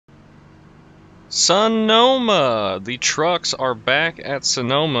Sonoma! The trucks are back at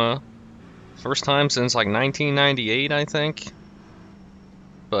Sonoma. First time since like 1998, I think.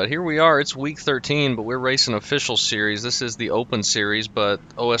 But here we are, it's week 13, but we're racing official series. This is the open series, but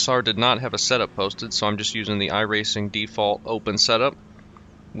OSR did not have a setup posted, so I'm just using the iRacing default open setup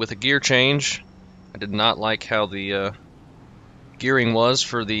with a gear change. I did not like how the gearing was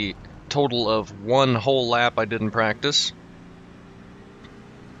for the total of one whole lap I did in practice.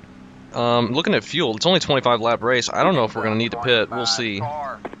 Looking at fuel, it's only a 25 lap race. I don't know if we're going to need to pit. We'll see.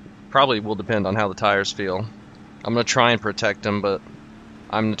 Probably will depend on how the tires feel. I'm going to try and protect them, but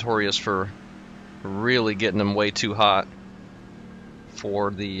I'm notorious for really getting them way too hot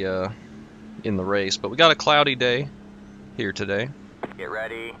for the in the race. But we got a cloudy day here today. Get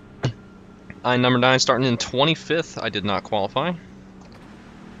ready. Number 9 starting in 25th. I did not qualify.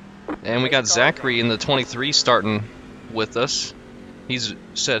 And we got Zachary in the 23 starting with us. He's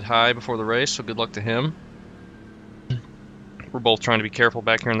said hi before the race, so good luck to him. We're both trying to be careful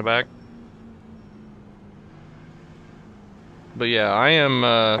back here in the back. But yeah, I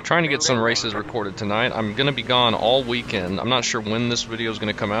am trying to get some races recorded tonight. I'm going to be gone all weekend. I'm not sure when this video is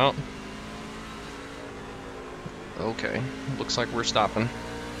going to come out. Okay, looks like we're stopping.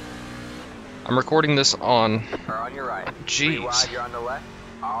 I'm recording this on... your right. Jeez. You're on the left.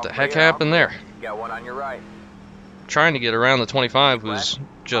 What the heck happened there? Got one on your right. Trying to get around the 25 who's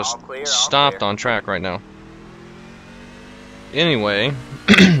just stopped on track right now. Anyway,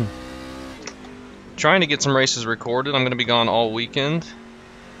 trying to get some races recorded. I'm going to be gone all weekend.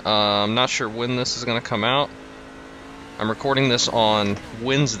 I'm not sure when this is going to come out. I'm recording this on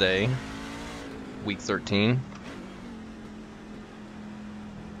Wednesday, week 13.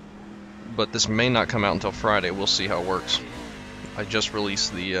 But this may not come out until Friday. We'll see how it works. I just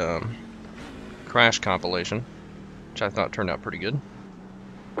released the crash compilation, which I thought turned out pretty good.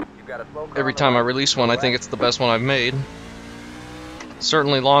 Every time I release one, I think it's the best one I've made.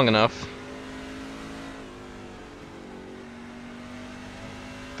 Certainly long enough.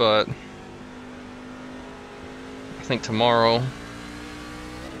 But I think tomorrow,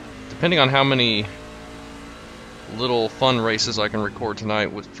 depending on how many little fun races I can record tonight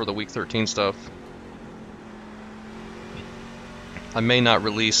for the week 13 stuff, I may not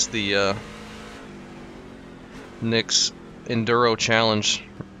release the Nick's Enduro Challenge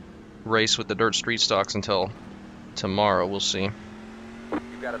race with the dirt street stocks until tomorrow. We'll see.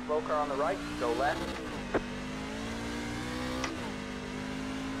 You've got a slow car on the right, go left.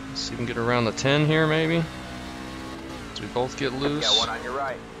 Let's see if we can get around the 10 here, maybe. As we both get loose. Got one on your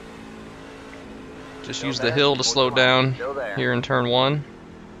right. Just Still use there. the hill to slow down here in turn 1.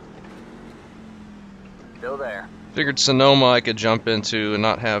 Still there. Figured Sonoma I could jump into and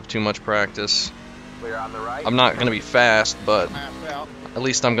not have too much practice. Clear on the right. I'm not going to be fast, but at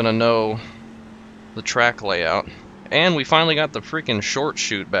least I'm going to know the track layout. And we finally got the freaking short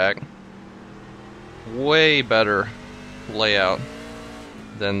chute back. Way better layout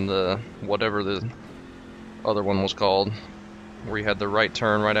than the whatever the other one was called, where you had the right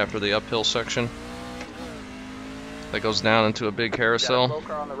turn right after the uphill section that goes down into a big carousel. Got a slow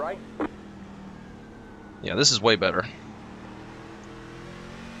car on the right. Yeah, this is way better.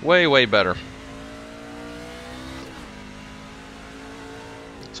 Way better.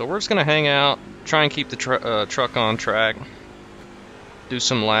 So we're just going to hang out, try and keep the truck on track, do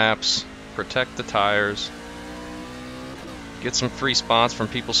some laps, protect the tires, get some free spots from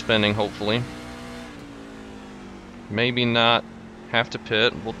people spinning, hopefully. Maybe not have to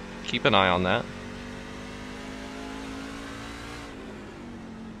pit. We'll keep an eye on that.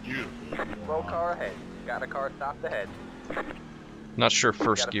 Slow car ahead. Got a car stopped ahead. Not sure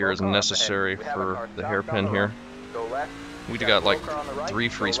first gear is necessary for the hairpin here. Go left. We got like 3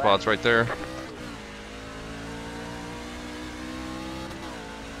 free spots right there.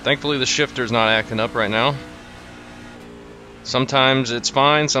 Thankfully the shifter's not acting up right now. Sometimes it's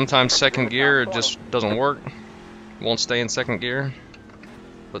fine, sometimes second gear it just doesn't work. Won't stay in second gear.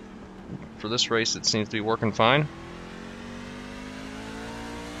 But for this race it seems to be working fine.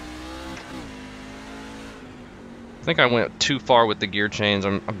 I think I went too far with the gear change.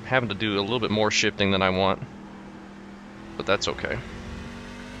 I'm having to do a little bit more shifting than I want. But that's okay.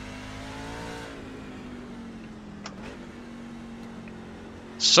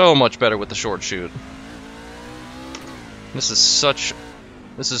 So much better with the short chute. This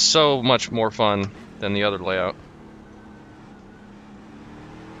is so much more fun than the other layout.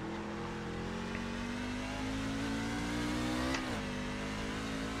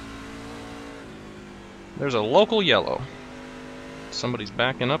 There's a local yellow. Somebody's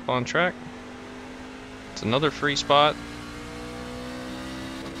backing up on track. It's another free spot.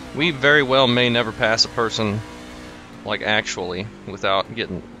 We very well may never pass a person, like actually, without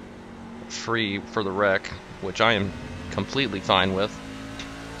getting free for the wreck, which I am completely fine with.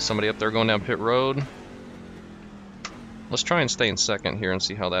 Somebody up there going down pit road. Let's try and stay in second here and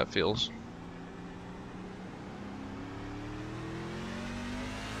see how that feels.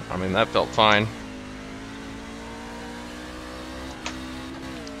 I mean, that felt fine.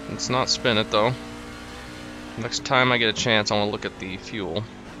 Let's not spin it though. Next time I get a chance, I want to look at the fuel.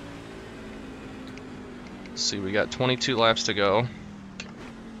 Let's see, we got 22 laps to go.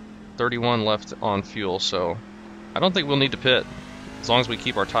 31 left on fuel, so I don't think we'll need to pit as long as we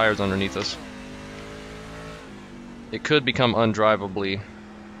keep our tires underneath us. It could become undrivably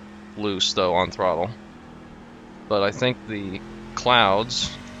loose though on throttle, but I think the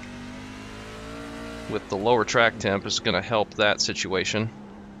clouds with the lower track temp is going to help that situation,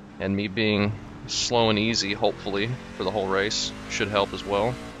 and me being slow and easy, hopefully, for the whole race should help as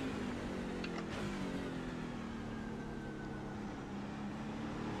well.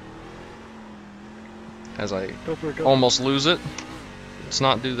 As I almost lose it, let's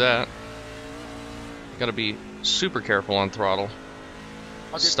not do that. Gotta be super careful on throttle.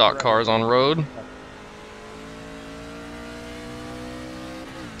 Stock cars on road.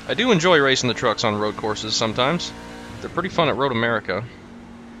 I do enjoy racing the trucks on road courses sometimes. They're pretty fun at Road America.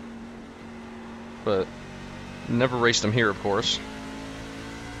 But never raced them here, of course.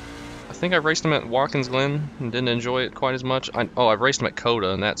 I think I've raced them at Watkins Glen and didn't enjoy it quite as much. I've raced them at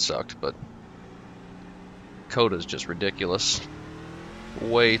Coda and that sucked, but Coda's just ridiculous.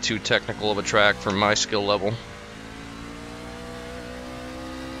 Way too technical of a track for my skill level.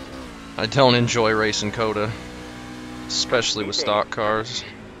 I don't enjoy racing Coda, especially with stock cars.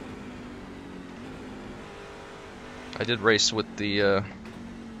 I did race with the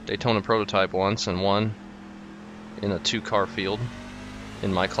Daytona prototype once and won in a 2-car field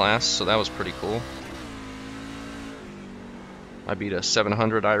in my class, so that was pretty cool. I beat a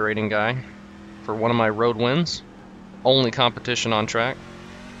 700 iRating guy for one of my road wins. Only competition on track.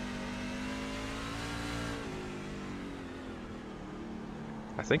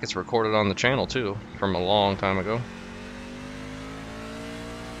 I think it's recorded on the channel too, from a long time ago.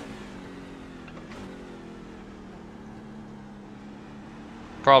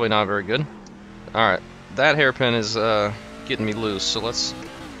 Probably not very good. Alright, that hairpin is getting me loose, so let's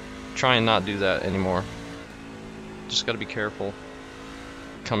try and not do that anymore. Just gotta be careful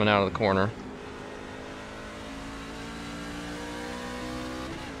coming out of the corner.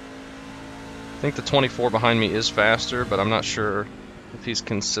 I think the 24 behind me is faster, but I'm not sure if he's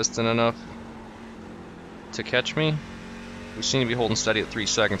consistent enough to catch me. We seem to be holding steady at 3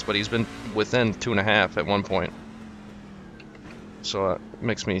 seconds, but he's been within 2.5 at one point. So it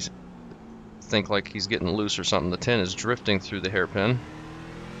makes me think like he's getting loose or something. The 10 is drifting through the hairpin.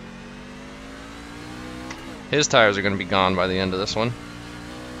 His tires are going to be gone by the end of this one.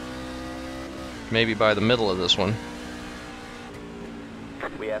 Maybe by the middle of this one.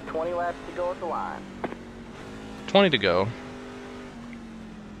 We have 20 laps to go at the line. 20 to go.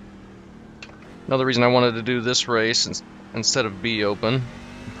 Another reason I wanted to do this race instead of B Open,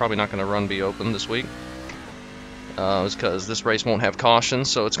 I'm probably not going to run B Open this week, is because this race won't have caution,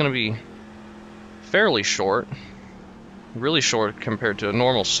 so it's going to be fairly short. Really short compared to a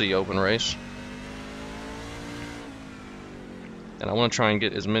normal C Open race. And I want to try and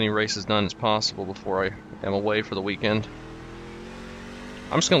get as many races done as possible before I am away for the weekend.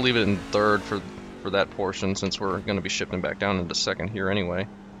 I'm just going to leave it in third for that portion, since we're going to be shifting back down into second here anyway.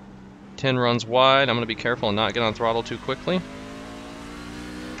 10 runs wide. I'm going to be careful and not get on throttle too quickly.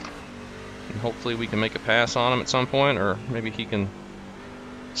 And hopefully we can make a pass on him at some point, or maybe he can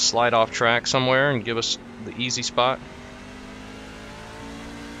slide off track somewhere and give us the easy spot.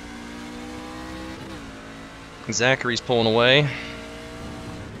 Zachary's pulling away,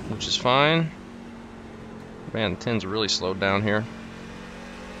 which is fine. Man, the 10's really slowed down here.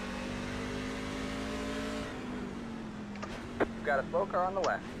 Got a slow car on the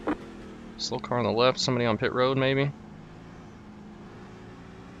left. Slow car on the left, somebody on pit road maybe?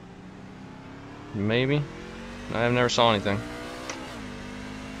 Maybe? I've never saw anything.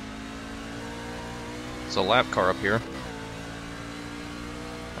 It's a lap car up here.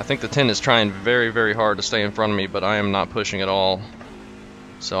 I think the 10 is trying very, very hard to stay in front of me, but I am not pushing at all.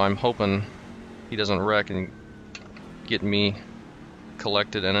 So I'm hoping he doesn't wreck and get me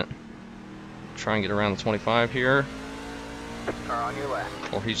collected in it. Try and get around the 25 here. Car on your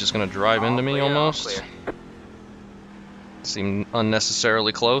left. Or he's just going to drive into me almost. Seemed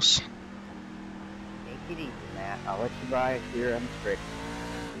unnecessarily close. Take it easy, Matt. I'll let you by here. I'm strict.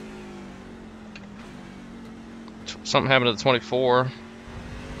 Something happened to the 24.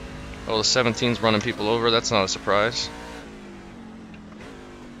 Oh, the 17's running people over. That's not a surprise.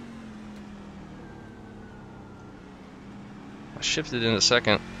 I shifted in a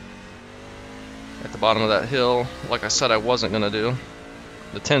second at the bottom of that hill, like I said I wasn't going to do.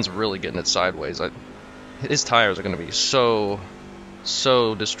 The 10's really getting it sideways. His tires are going to be so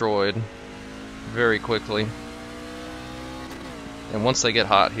destroyed very quickly. And once they get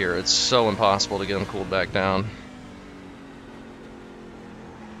hot here, it's so impossible to get them cooled back down.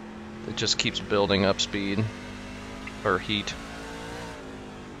 It just keeps building up speed, or heat.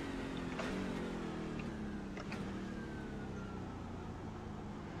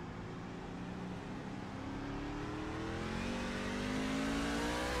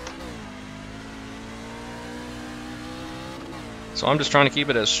 So I'm just trying to keep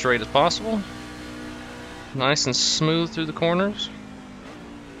it as straight as possible. Nice and smooth through the corners.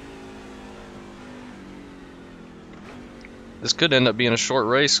 This could end up being a short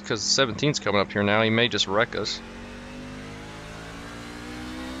race because the 17's coming up here now. He may just wreck us.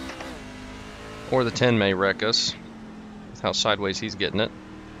 Or the 10 may wreck us with how sideways he's getting it.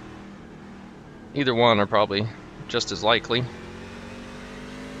 Either one are probably just as likely.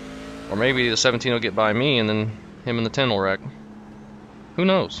 Or maybe the 17 will get by me and then him and the 10 will wreck. Who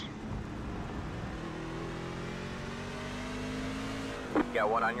knows? Got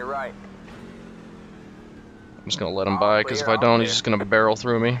one on your right. I'm just going to let him by, because if I don't, he's just going to barrel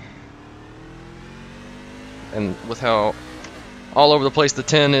through me. And with how all over the place the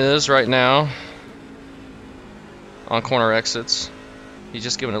 10 is right now on corner exits, he's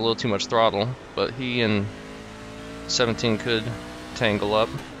just giving it a little too much throttle, but he and 17 could tangle up.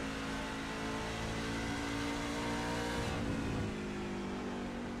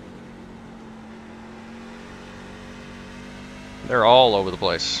 They're all over the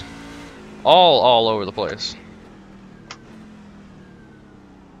place. All over the place.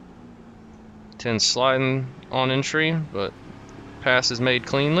 10 sliding on entry, but pass is made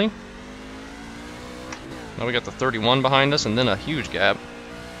cleanly. Now we got the 31 behind us and then a huge gap.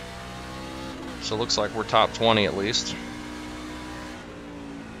 So it looks like we're top 20 at least.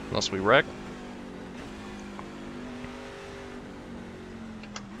 Unless we wreck.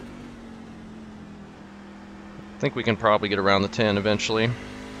 I think we can probably get around the 10 eventually.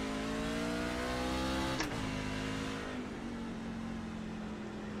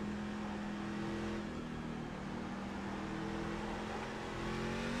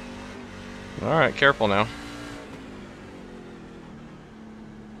 Alright, careful now.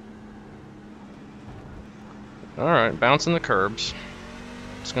 Alright, bouncing the curbs.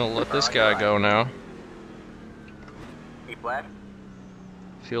 Just gonna let this guy go now. Keep left.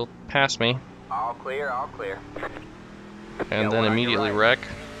 If he'll pass me. All clear, all clear. And then immediately wreck.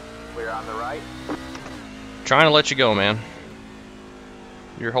 Clear on the right. Trying to let you go, man.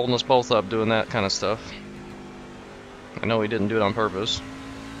 You're holding us both up doing that kind of stuff. I know he didn't do it on purpose.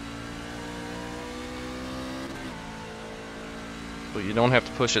 But you don't have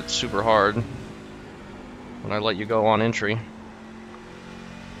to push it super hard when I let you go on entry.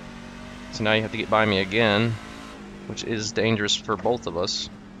 So now you have to get by me again, which is dangerous for both of us.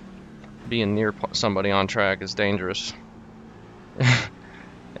 Being near somebody on track is dangerous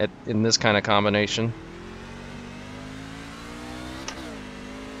in this kind of combination.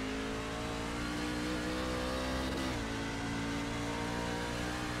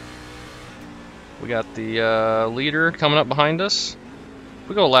 We got the leader coming up behind us. If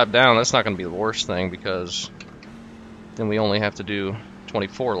we go a lap down, that's not going to be the worst thing, because then we only have to do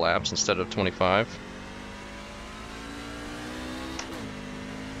 24 laps instead of 25.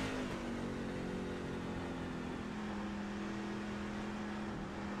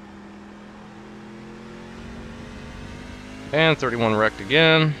 And 31 wrecked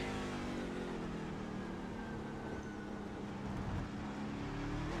again.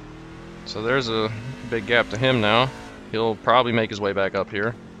 So there's a big gap to him now. He'll probably make his way back up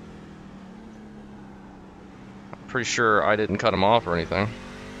here. I'm pretty sure I didn't cut him off or anything.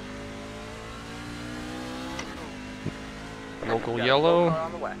 Local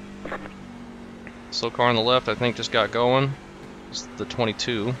yellow. Slow car on the left, I think, just got going. It's the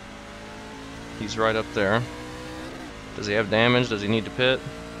 22. He's right up there. Does he have damage? Does he need to pit?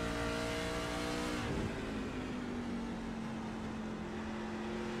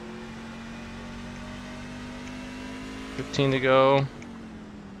 $15 to go.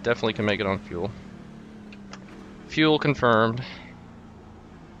 Definitely can make it on fuel. Fuel confirmed.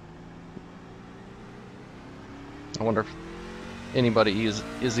 I wonder if anybody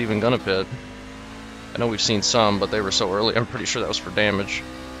is even gonna pit. I know we've seen some, but they were so early. I'm pretty sure that was for damage.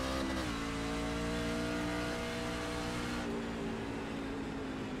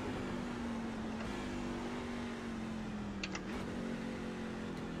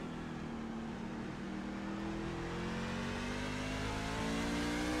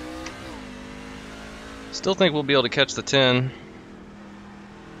 Still think we'll be able to catch the 10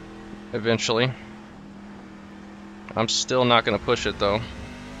 eventually. I'm still not going to push it though. I'm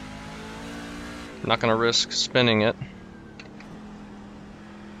not going to risk spinning it.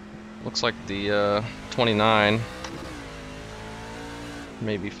 Looks like the 29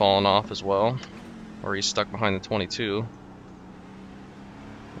 may be falling off as well, or he's stuck behind the 22.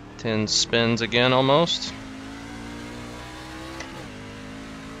 10 spins again almost.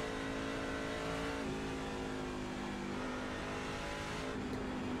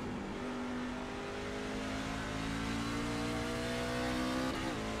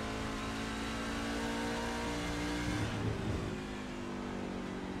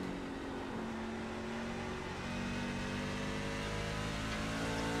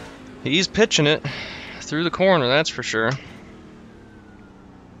 He's pitching it through the corner, that's for sure.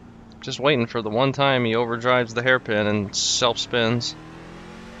 Just waiting for the one time he overdrives the hairpin and self-spins.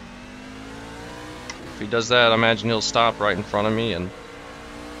 If he does that, I imagine he'll stop right in front of me and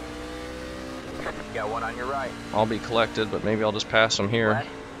Got one on your right. I'll be collected, but maybe I'll just pass him here. Left.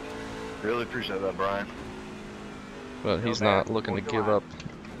 Really appreciate that, Brian. But he's not looking to give up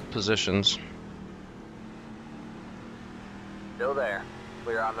positions. Still there.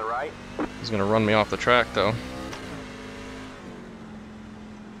 Clear on the right. He's gonna run me off the track though.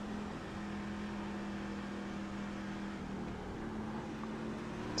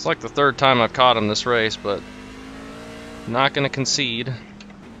 It's like the third time I've caught him this race, but not gonna concede.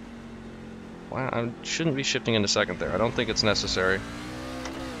 Wow, I shouldn't be shifting into second there. I don't think it's necessary.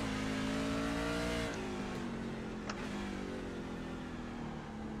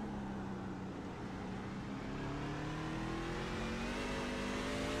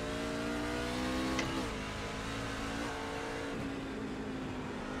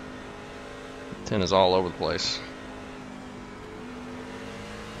 Ten is all over the place.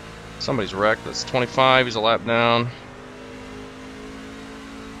 Somebody's wrecked. That's 25. He's a lap down.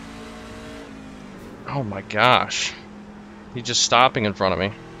 Oh my gosh. He's just stopping in front of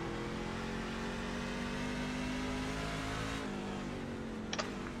me.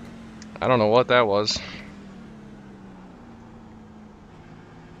 I don't know what that was.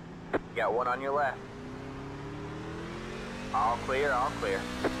 Got one on your left. All clear, all clear.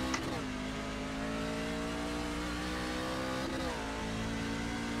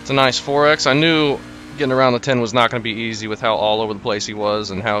 It's a nice 4X. I knew getting around the 10 was not going to be easy with how all over the place he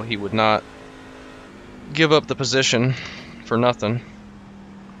was and how he would not give up the position for nothing.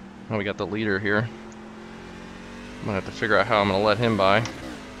 Now we got the leader here. I'm going to have to figure out how I'm going to let him by.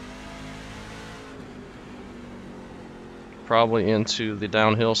 Probably into the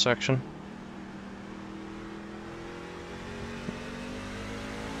downhill section.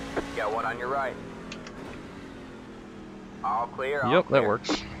 Got one on your right. All clear, all Yep, clear. that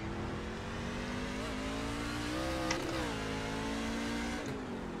works.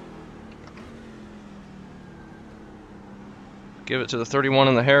 Give it to the 31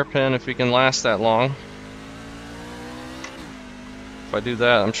 in the hairpin if we can last that long. If I do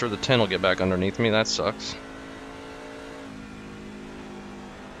that, I'm sure the 10 will get back underneath me. That sucks.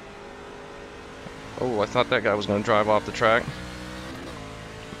 Oh, I thought that guy was going to drive off the track.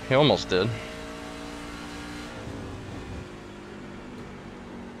 He almost did.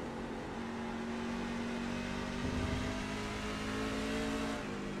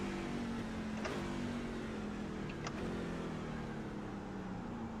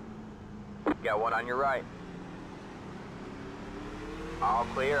 Got one on your right. All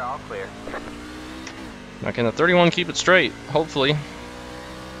clear, all clear. Now can the 31 keep it straight? Hopefully.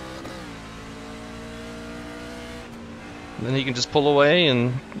 And then he can just pull away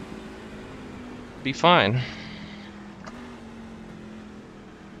and be fine.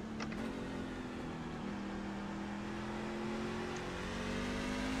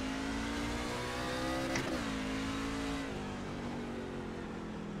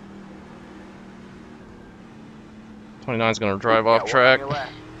 '29's gonna drive off Got one track. on your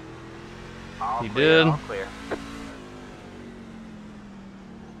left. All He clear, did. all clear.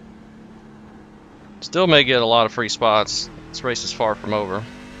 Still may get a lot of free spots. This race is far from over.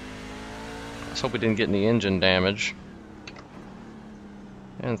 Let's hope we didn't get any engine damage.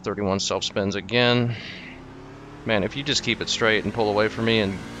 And 31 self-spins again. Man, if you just keep it straight and pull away from me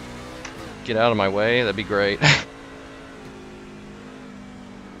and get out of my way, that'd be great.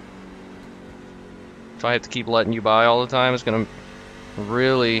 If I have to keep letting you by all the time, it's gonna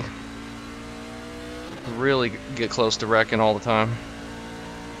really get close to wrecking all the time.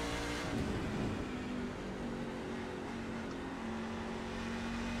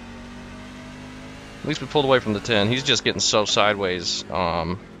 At least we pulled away from the 10. He's just getting so sideways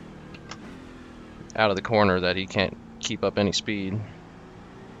out out of the corner that he can't keep up any speed.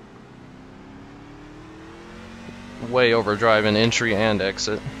 Way overdriving entry and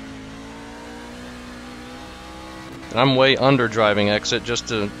exit. And I'm way under driving exit just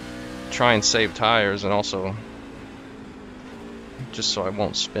to try and save tires and also just so I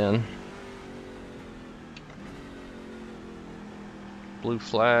won't spin. Blue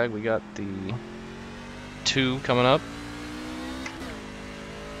flag, we got the 2 coming up.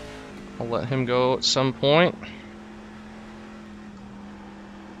 I'll let him go at some point.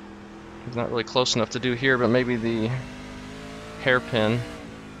 He's not really close enough to do here, but maybe the hairpin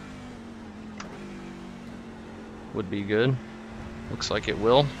would be good. Looks like it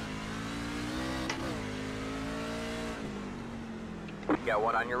will. Got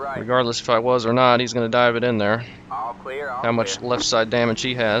one on your right. Regardless if I was or not, he's going to dive it in there. All clear, all How much clear. left side damage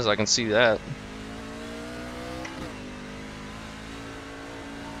he has, I can see that.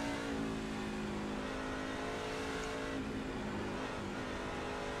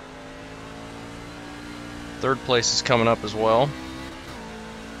 Third place is coming up as well.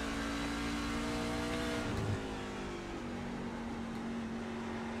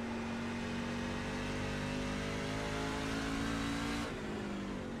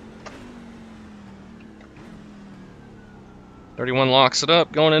 .31 locks it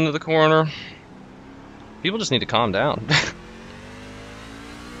up, going into the corner. People just need to calm down.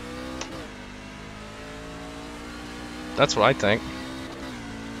 That's what I think.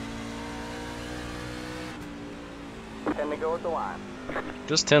 10 to go at the line.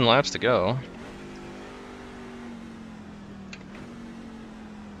 Just 10 laps to go.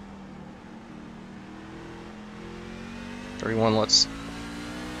 .31 lets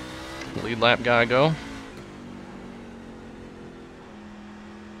the lead lap guy go.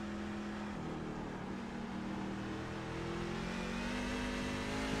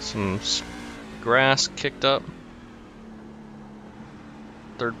 Some grass kicked up.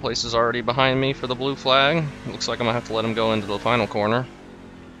 Third place is already behind me for the blue flag. Looks like I'm gonna have to let him go into the final corner.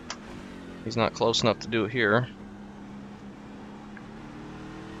 He's not close enough to do it here.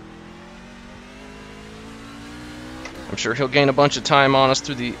 I'm sure he'll gain a bunch of time on us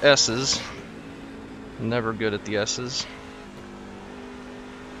through the S's. Never good at the S's.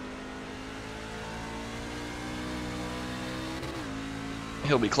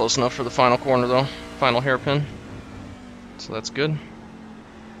 He'll be close enough for the final corner though, final hairpin. So that's good.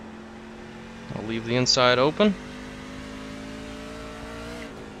 I'll leave the inside open.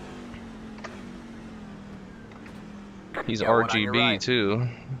 He's Got one on your RGB right. too.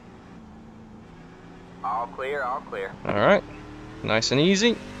 All clear, all clear. Alright, nice and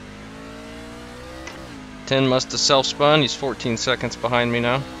easy. 10 must have self-spun, he's 14 seconds behind me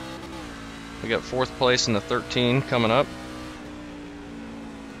now. We got 4th place and the 13 coming up.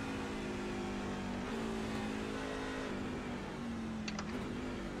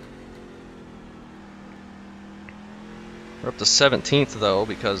 We're up to 17th though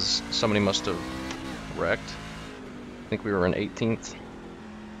because somebody must have wrecked. I think we were in 18th.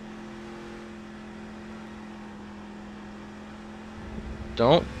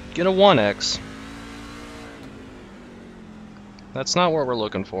 Don't get a 1X. That's not what we're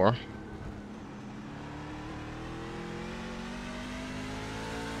looking for.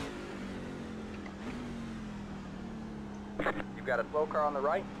 You've got a slow car on the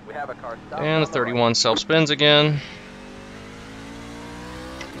right. We have a car stopped. And the 31 self-spins again.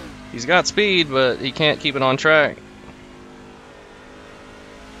 He's got speed, but he can't keep it on track.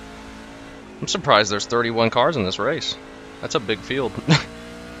 I'm surprised there's 31 cars in this race. That's a big field.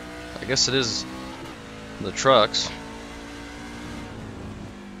 I guess it is the trucks.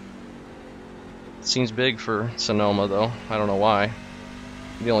 It seems big for Sonoma though. I don't know why.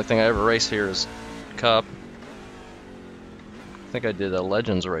 The only thing I ever race here is Cup. I think I did a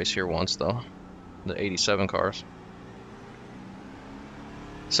Legends race here once though. The 87 cars.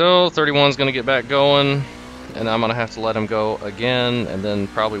 So 31's gonna get back going, and I'm gonna have to let him go again and then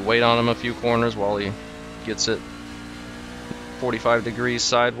probably wait on him a few corners while he gets it 45 degrees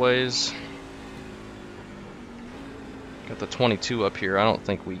sideways. Got the 22 up here. I don't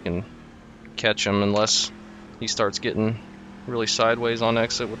think we can catch him unless he starts getting really sideways on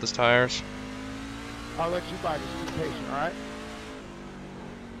exit with his tires. I'll let you by, just be patient, alright?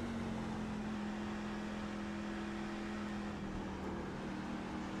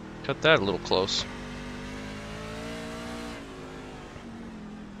 Cut that a little close.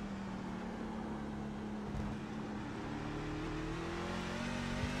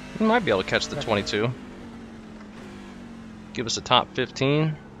 We might be able to catch the 22. Give us a top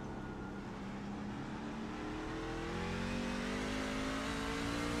 15.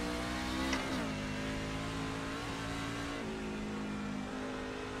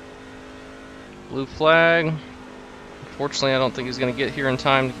 Blue flag. Unfortunately, I don't think he's going to get here in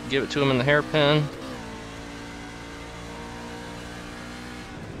time to give it to him in the hairpin.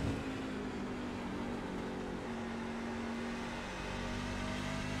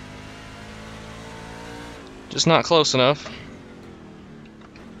 Just not close enough.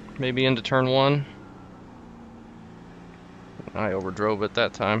 Maybe into turn 1. I overdrove it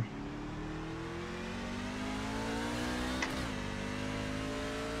that time.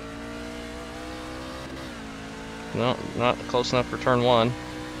 No, not close enough for turn 1.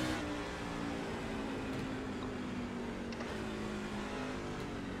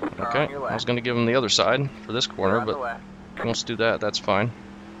 Okay, I was going to give him the other side for this corner, but he wants to do that, that's fine.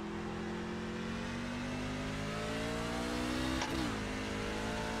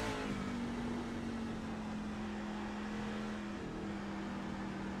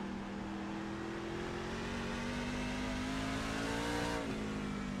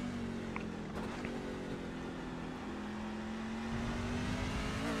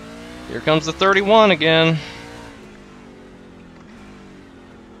 Here comes the 31 again.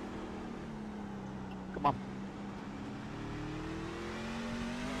 Come on.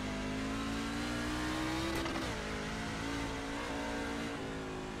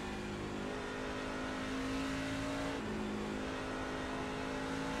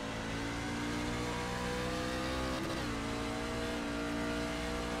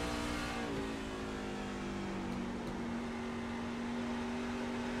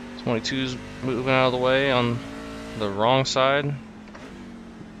 .22's moving out of the way on the wrong side,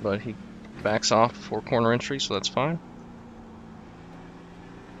 but he backs off before corner entry, so that's fine.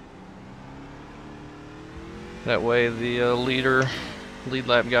 That way the lead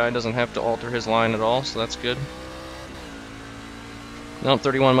lap guy doesn't have to alter his line at all, so that's good. No,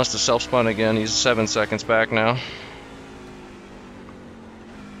 31 must have self-spun again. He's 7 seconds back now.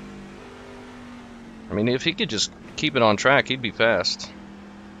 I mean, if he could just keep it on track, he'd be fast.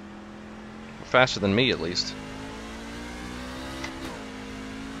 Faster than me, at least.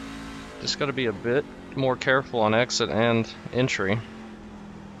 Just got to be a bit more careful on exit and entry.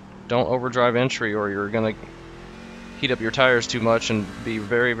 Don't overdrive entry or you're going to heat up your tires too much and be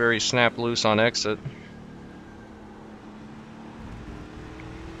very, very snap loose on exit.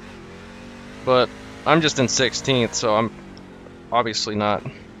 But I'm just in 16th, so I'm obviously not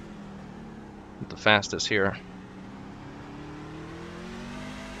the fastest here.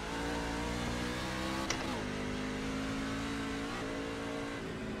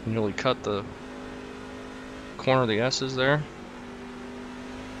 Nearly cut the corner of the S's there.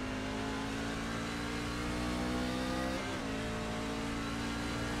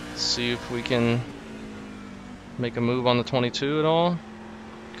 Let's see if we can make a move on the 22 at all.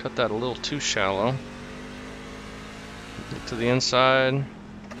 Cut that a little too shallow. Get to the inside.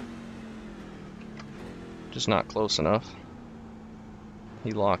 Just not close enough.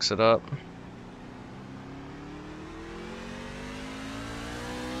 He locks it up.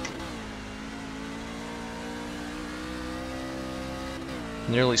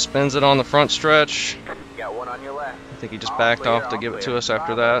 Nearly spins it on the front stretch. Got one on your left. I think he just backed off to give it to us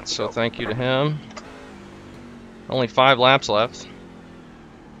after that, so thank you to him. Only 5 laps left.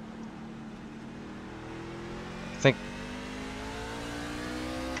 I think...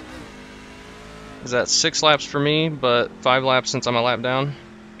 Is that 6 laps for me, but 5 laps since I'm a lap down?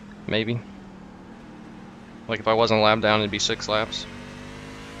 Maybe. Like if I wasn't a lap down, it'd be 6 laps.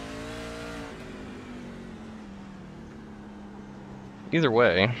 Either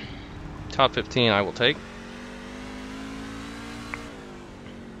way, top 15 I will take.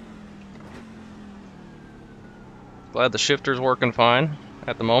 Glad the shifter's working fine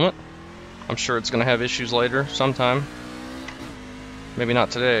at the moment. I'm sure it's going to have issues later sometime. Maybe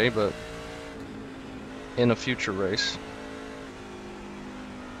not today, but in a future race.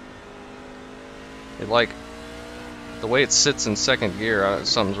 The way it sits in second gear,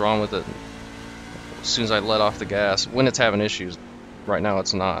 something's wrong with it as soon as I let off the gas. When it's having issues. Right now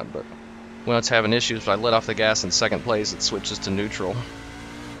it's not, but when it's having issues, if I let off the gas in second place, it switches to neutral.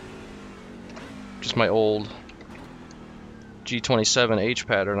 Just my old G27H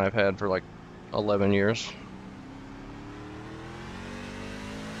pattern I've had for like 11 years.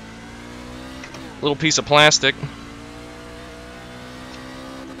 Little piece of plastic.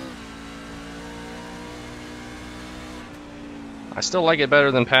 I still like it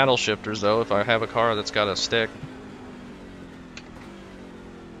better than paddle shifters though, if I have a car that's got a stick.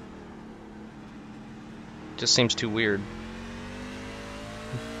 Just seems too weird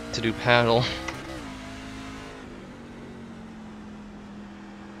to do paddle.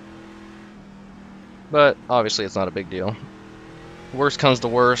 But obviously it's not a big deal. Worst comes to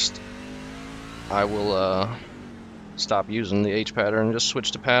worst, I will stop using the H pattern and just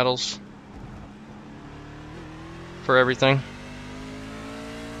switch to paddles for everything.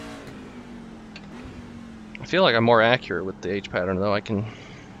 I feel like I'm more accurate with the H pattern though. I kind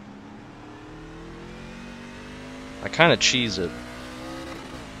of cheese it.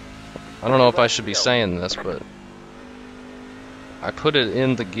 I don't know if I should be saying this, but I put it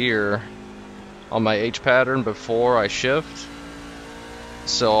in the gear on my H pattern before I shift.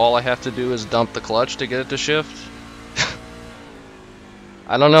 So all I have to do is dump the clutch to get it to shift.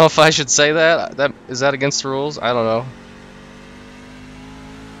 I don't know if I should say that. Is that against the rules? I don't know.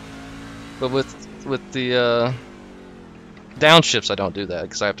 But with the downshifts, I don't do that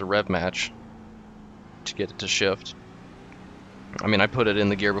because I have to rev match to get it to shift. I mean, I put it in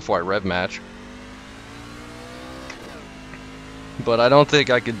the gear before I rev match. But I don't think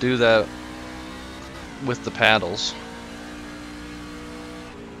I could do that with the paddles.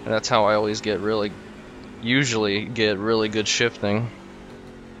 And that's how I always usually get really good shifting.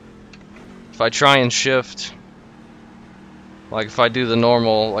 If I try and shift, like if I do the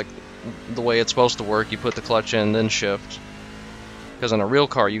normal, like the way it's supposed to work, you put the clutch in, then shift. Because in a real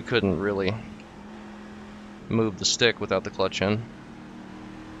car, you couldn't really move the stick without the clutch in.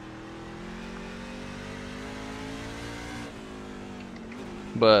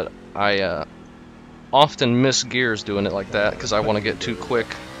 But I often miss gears doing it like that because I want to get too quick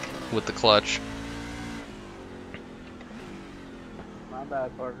with the clutch. My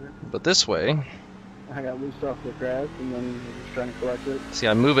bad, partner. But this way, I got loose off the grass and then we're just trying to collect it. see,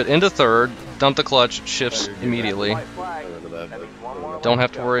 I move it into third, dump the clutch, shifts immediately. White flag. That means one more Don't lap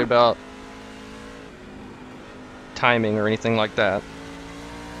have to to go. worry about timing or anything like that.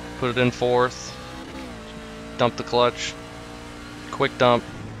 Put it in fourth, dump the clutch, quick dump,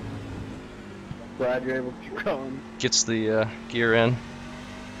 Glad you're able to keep going. gets the gear in.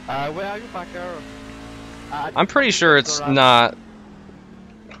 Where are you back there? I'm pretty sure it's not.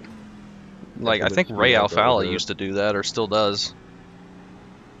 Like, I think Ray Alfala used to do that, or still does.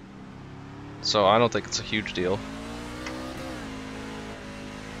 So I don't think it's a huge deal.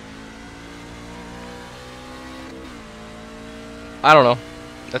 I don't know.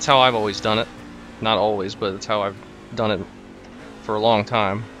 That's how I've always done it. Not always, but it's how I've done it for a long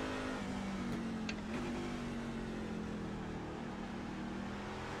time.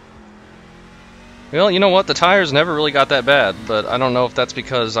 Well, you know what? The tires never really got that bad, but I don't know if that's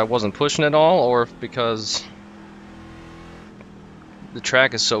because I wasn't pushing at all or if because the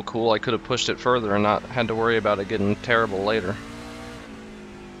track is so cool I could have pushed it further and not had to worry about it getting terrible later.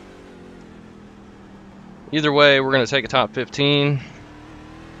 Either way, we're going to take a top 15.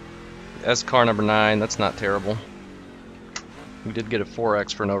 That's car number 9. That's not terrible. We did get a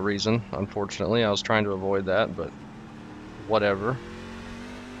 4X for no reason, unfortunately. I was trying to avoid that, but whatever.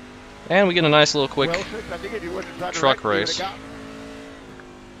 And we get a nice little quick truck race.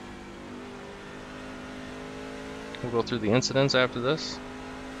 We'll go through the incidents after this.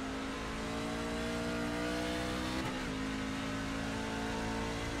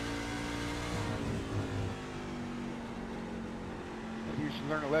 You should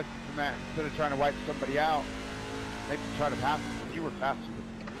learn a lesson from that. Instead of trying to wipe somebody out, maybe try to pass them when you were faster.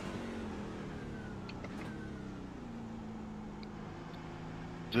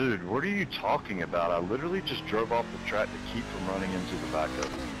 Dude, what are you talking about? I literally just drove off the track to keep from running into the backup.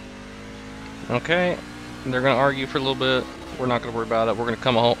 Okay, they're going to argue for a little bit. We're not going to worry about it. We're going to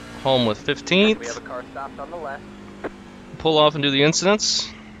come home with We have 15th. a car stopped on the left. Pull off and do the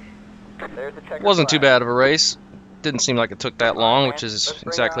incidents. There's the checkered Wasn't too flag. bad of a race. Didn't seem like it took that long, which Let's is bring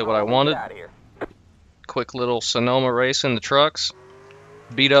exactly it what I on home wanted. and get out of here. Quick little Sonoma race in the trucks.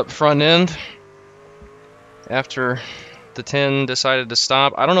 Beat up front end after the 10 decided to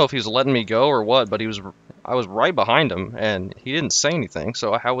stop. I don't know if he was letting me go or what, but I was right behind him and he didn't say anything,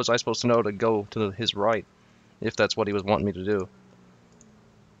 so how was I supposed to know to go to his right if that's what he was wanting me to do?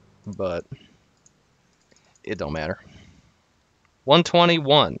 But it don't matter.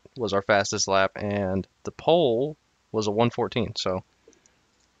 121 was our fastest lap and the pole was a 114, so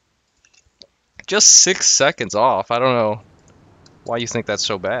just 6 seconds off. I don't know why you think that's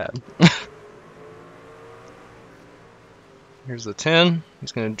so bad. Here's the 10.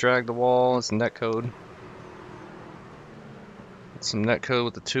 He's going to drag the wall. It's net code. Some net code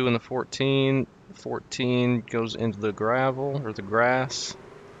with the 2 and the 14. 14 goes into the gravel or the grass.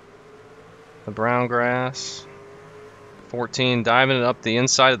 The brown grass. 14 diving it up the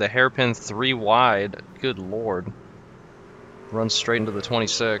inside of the hairpin 3 wide. Good lord. Runs straight into the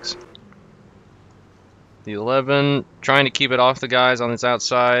 26. The 11 trying to keep it off the guys on his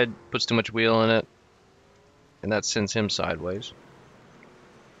outside. Puts too much wheel in it. And that sends him sideways.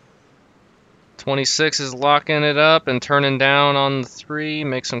 26 is locking it up and turning down on the 3,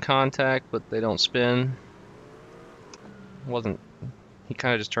 make some contact, but they don't spin. He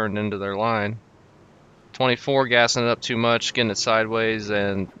kind of just turned into their line. 24 gassing it up too much, getting it sideways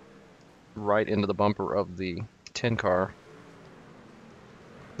and right into the bumper of the 10 car.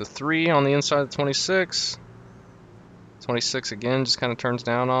 The 3 on the inside of 26. 26 again just kind of turns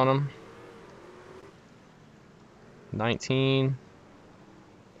down on him. 19.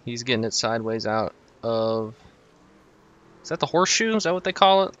 He's getting it sideways out of... Is that the horseshoe? Is that what they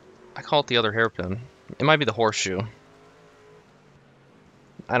call it? I call it the other hairpin. It might be the horseshoe.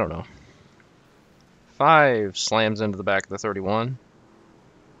 I don't know. 5 slams into the back of the 31.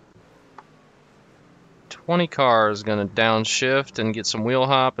 20 car is going to downshift and get some wheel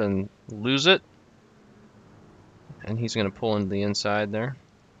hop and lose it. And he's going to pull into the inside there.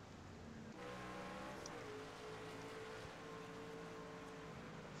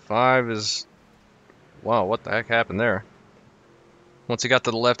 Five is... Wow, what the heck happened there? Once he got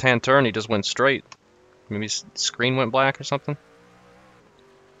to the left-hand turn, he just went straight. Maybe his screen went black or something.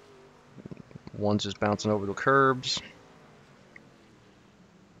 One's just bouncing over the curbs.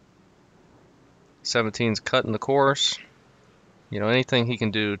 17's cutting the course. You know, anything he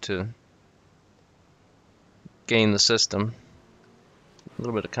can do to gain the system. A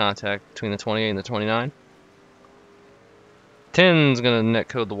little bit of contact between the 28 and the 29. 10's going to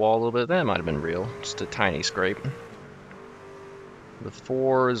netcode the wall a little bit. That might have been real. Just a tiny scrape. The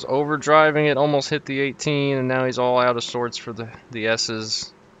 4 is overdriving it. Almost hit the 18. And now he's all out of sorts for the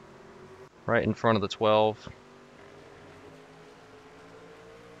S's. Right in front of the 12.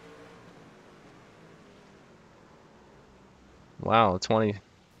 Wow, the 20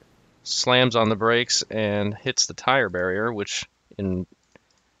 slams on the brakes and hits the tire barrier, which in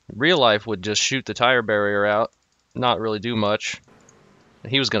real life would just shoot the tire barrier out, not really do much.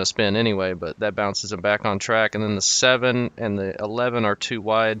 He was going to spin anyway, but that bounces him back on track. And then the 7 and the 11 are too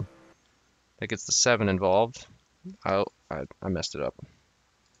wide. That gets the 7 involved. Oh, I messed it up.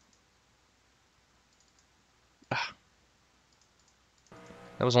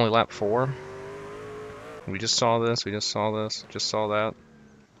 That was only lap 4. We just saw this, we just saw this, just saw that.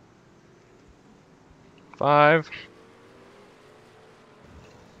 5.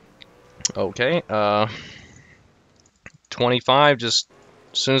 Okay, 25 just,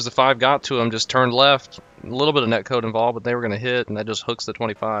 as soon as the 5 got to him, just turned left. A little bit of netcode involved, but they were going to hit, and that just hooks the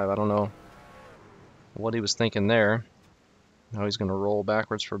 25. I don't know what he was thinking there. Now he's going to roll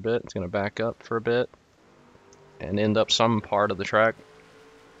backwards for a bit. He's going to back up for a bit and end up some part of the track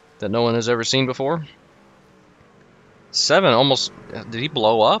that no one has ever seen before. 7 almost... Did he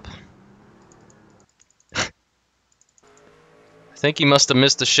blow up? I think he must have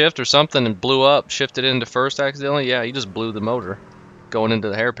missed a shift or something and blew up, shifted into first accidentally. Yeah, he just blew the motor going into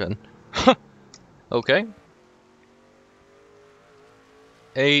the hairpin. Okay.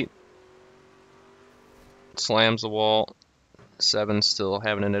 8 slams the wall. 7 still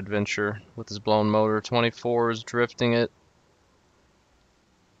having an adventure with his blown motor. 24 is drifting it.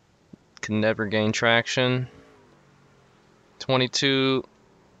 Can never gain traction. 22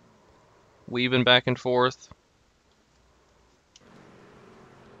 weaving back and forth.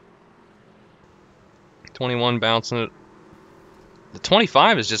 21 bouncing it. The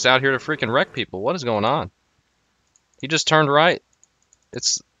 25 is just out here to freaking wreck people. What is going on? He just turned right.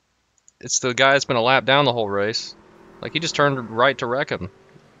 It's the guy that's been a lap down the whole race. Like, he just turned right to wreck him.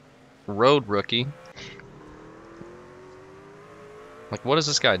 Road rookie. Like, what is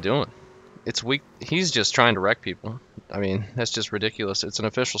this guy doing? It's weak. He's just trying to wreck people. I mean, that's just ridiculous. It's an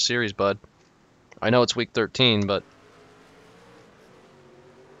official series, bud. I know it's week 13, but...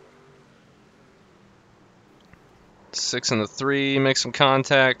 Six and the 3 make some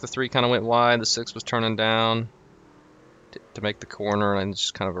contact. The 3 kind of went wide. The 6 was turning down to make the corner, and it's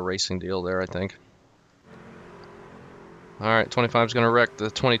just kind of a racing deal there, I think. Alright, 25 is going to wreck the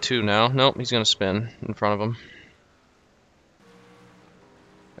 22 now. Nope, he's going to spin in front of him.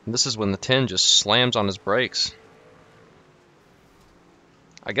 And this is when the 10 just slams on his brakes.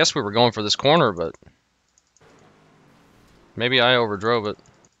 I guess we were going for this corner, but maybe I overdrove it.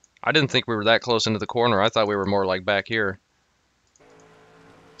 I didn't think we were that close into the corner. I thought we were more like back here.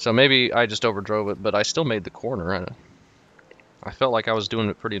 So maybe I just overdrove it, but I still made the corner. I felt like I was doing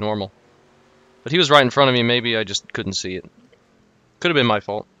it pretty normal. But he was right in front of me. Maybe I just couldn't see it. Could have been my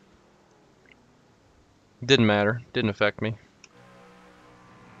fault. Didn't matter. Didn't affect me.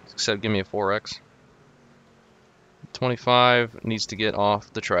 Except give me a 4X. 25 needs to get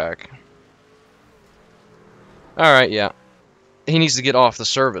off the track. Alright, yeah. He needs to get off the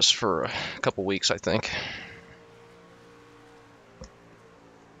service for a couple weeks, I think.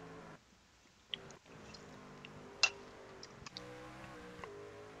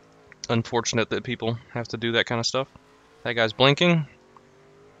 unfortunate that people have to do that kind of stuff. That guy's blinking.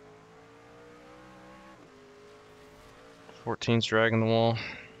 14's dragging the wall.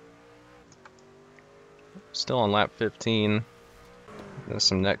 Still on lap 15. There's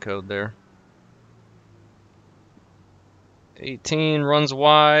some netcode there. 18 runs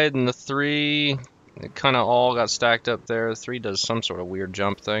wide, and the 3, it kind of all got stacked up there. The 3 does some sort of weird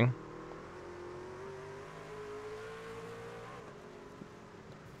jump thing.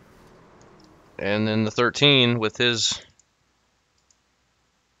 And then the 13 with his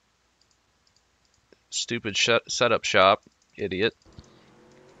stupid setup shop, idiot,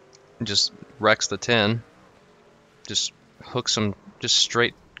 just wrecks the 10. Just hooks him, just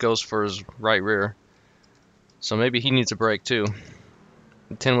straight goes for his right rear. So maybe he needs a break too.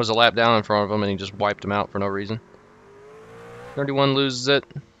 The 10 was a lap down in front of him and he just wiped him out for no reason. 31 loses it.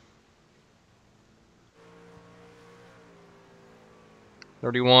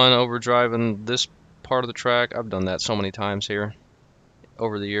 31 overdriving this part of the track. I've done that so many times here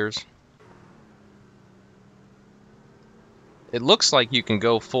over the years. It looks like you can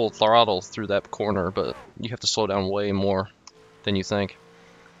go full throttle through that corner, but you have to slow down way more than you think.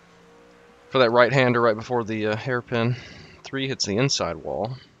 For that right-hander right before the hairpin, 3 hits the inside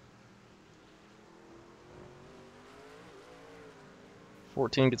wall.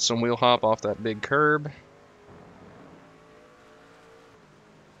 14 gets some wheel hop off that big curb.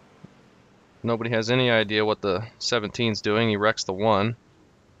 Nobody has any idea what the 17's doing. He wrecks the 1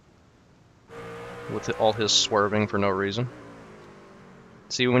 with all his swerving for no reason.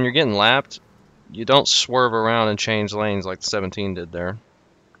 See, when you're getting lapped, you don't swerve around and change lanes like the 17 did there.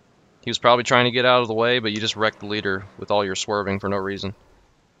 He was probably trying to get out of the way, but you just wrecked the leader with all your swerving for no reason.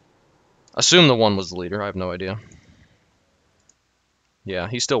 Assume the 1 was the leader. I have no idea. Yeah,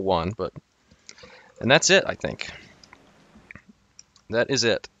 he still won, but... And that's it, I think. That is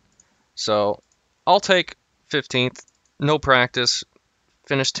it. So, I'll take 15th. No practice.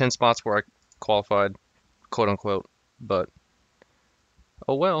 Finished 10 spots where I qualified, quote-unquote. But,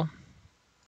 oh well.